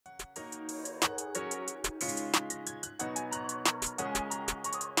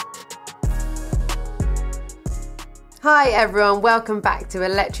Hi everyone, welcome back to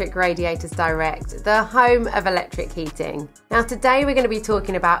Electric Radiators Direct, the home of electric heating. Now today we're going to be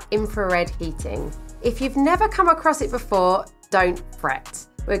talking about infrared heating. If you've never come across it before, don't fret.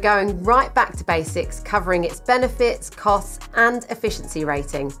 We're going right back to basics, covering its benefits, costs and efficiency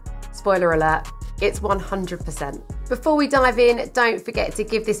rating. Spoiler alert, it's 100%. Before we dive in, don't forget to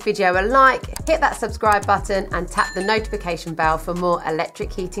give this video a like, hit that subscribe button and tap the notification bell for more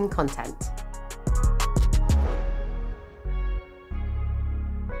electric heating content.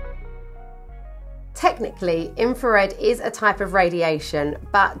 Technically, infrared is a type of radiation,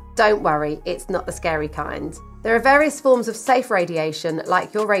 but don't worry, it's not the scary kind. There are various forms of safe radiation,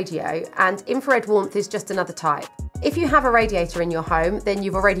 like your radio, and infrared warmth is just another type. If you have a radiator in your home, then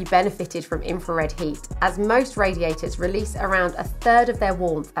you've already benefited from infrared heat, as most radiators release around a third of their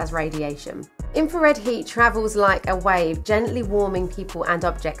warmth as radiation. Infrared heat travels like a wave, gently warming people and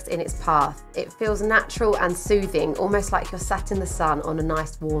objects in its path. It feels natural and soothing, almost like you're sat in the sun on a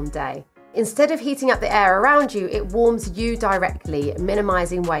nice warm day. Instead of heating up the air around you, it warms you directly,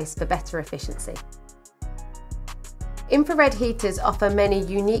 minimising waste for better efficiency. Infrared heaters offer many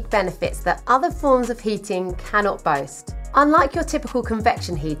unique benefits that other forms of heating cannot boast. Unlike your typical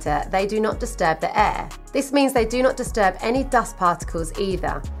convection heater, they do not disturb the air. This means they do not disturb any dust particles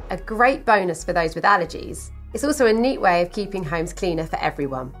either, a great bonus for those with allergies. It's also a neat way of keeping homes cleaner for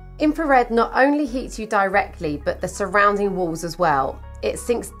everyone. Infrared not only heats you directly, but the surrounding walls as well. It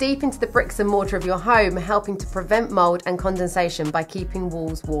sinks deep into the bricks and mortar of your home, helping to prevent mould and condensation by keeping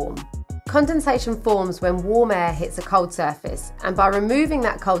walls warm. Condensation forms when warm air hits a cold surface, and by removing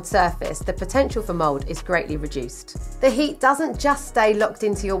that cold surface, the potential for mould is greatly reduced. The heat doesn't just stay locked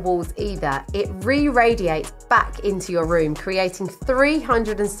into your walls either, it re-radiates back into your room, creating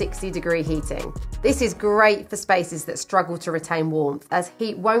 360-degree heating. This is great for spaces that struggle to retain warmth, as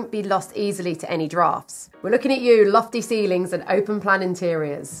heat won't be lost easily to any drafts. We're looking at you, lofty ceilings and open-plan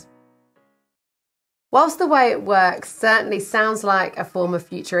interiors. Whilst the way it works certainly sounds like a form of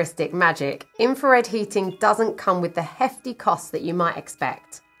futuristic magic, infrared heating doesn't come with the hefty costs that you might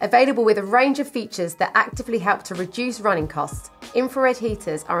expect. Available with a range of features that actively help to reduce running costs, infrared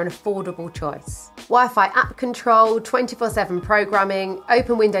heaters are an affordable choice. Wi-Fi app control, 24/7 programming,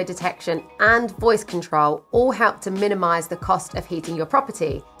 open window detection and voice control all help to minimise the cost of heating your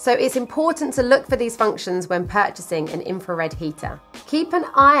property. So it's important to look for these functions when purchasing an infrared heater. Keep an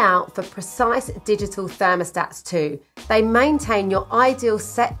eye out for precise digital thermostats too. They maintain your ideal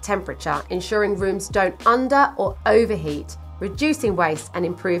set temperature, ensuring rooms don't under or overheat, reducing waste and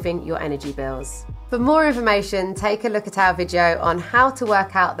improving your energy bills. For more information, take a look at our video on how to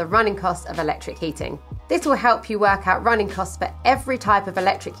work out the running cost of electric heating. This will help you work out running costs for every type of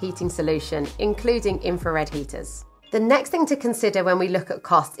electric heating solution, including infrared heaters. The next thing to consider when we look at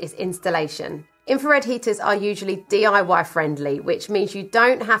costs is installation. Infrared heaters are usually DIY friendly, which means you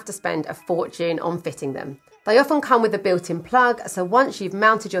don't have to spend a fortune on fitting them. They often come with a built-in plug, so once you've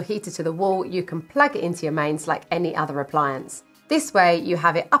mounted your heater to the wall, you can plug it into your mains like any other appliance. This way, you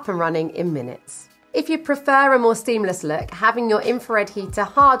have it up and running in minutes. If you prefer a more seamless look, having your infrared heater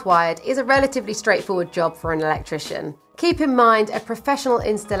hardwired is a relatively straightforward job for an electrician. Keep in mind, a professional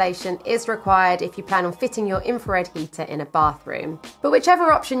installation is required if you plan on fitting your infrared heater in a bathroom. But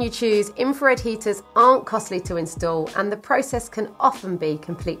whichever option you choose, infrared heaters aren't costly to install and the process can often be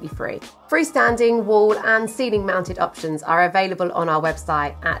completely free. Freestanding, wall and ceiling mounted options are available on our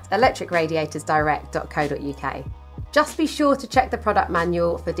website at electricradiatorsdirect.co.uk. Just be sure to check the product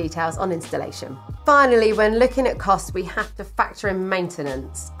manual for details on installation. Finally, when looking at costs, we have to factor in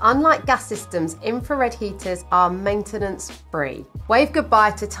maintenance. Unlike gas systems, infrared heaters are maintenance free. Wave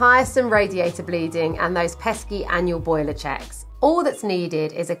goodbye to tiresome radiator bleeding and those pesky annual boiler checks. All that's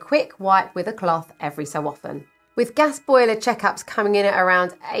needed is a quick wipe with a cloth every so often. With gas boiler checkups coming in at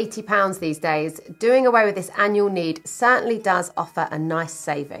around £80 these days, doing away with this annual need certainly does offer a nice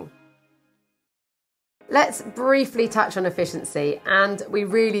saving. Let's briefly touch on efficiency, and we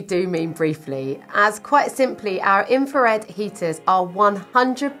really do mean briefly, as quite simply our infrared heaters are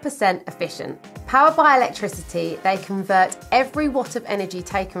 100% efficient. Powered by electricity, they convert every watt of energy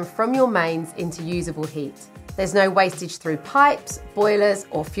taken from your mains into usable heat. There's no wastage through pipes, boilers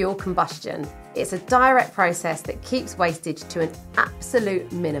or fuel combustion. It's a direct process that keeps wastage to an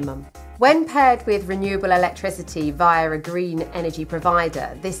absolute minimum. When paired with renewable electricity via a green energy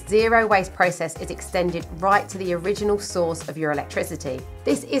provider, this zero waste process is extended right to the original source of your electricity.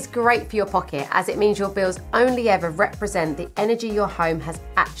 This is great for your pocket, as it means your bills only ever represent the energy your home has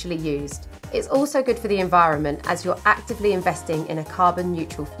actually used. It's also good for the environment, as you're actively investing in a carbon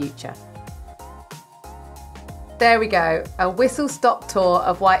neutral future. There we go, a whistle-stop tour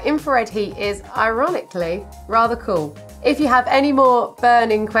of why infrared heat is, ironically, rather cool. If you have any more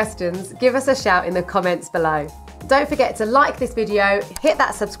burning questions, give us a shout in the comments below. Don't forget to like this video, hit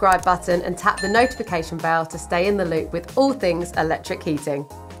that subscribe button and tap the notification bell to stay in the loop with all things electric heating.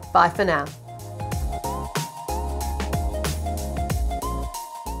 Bye for now.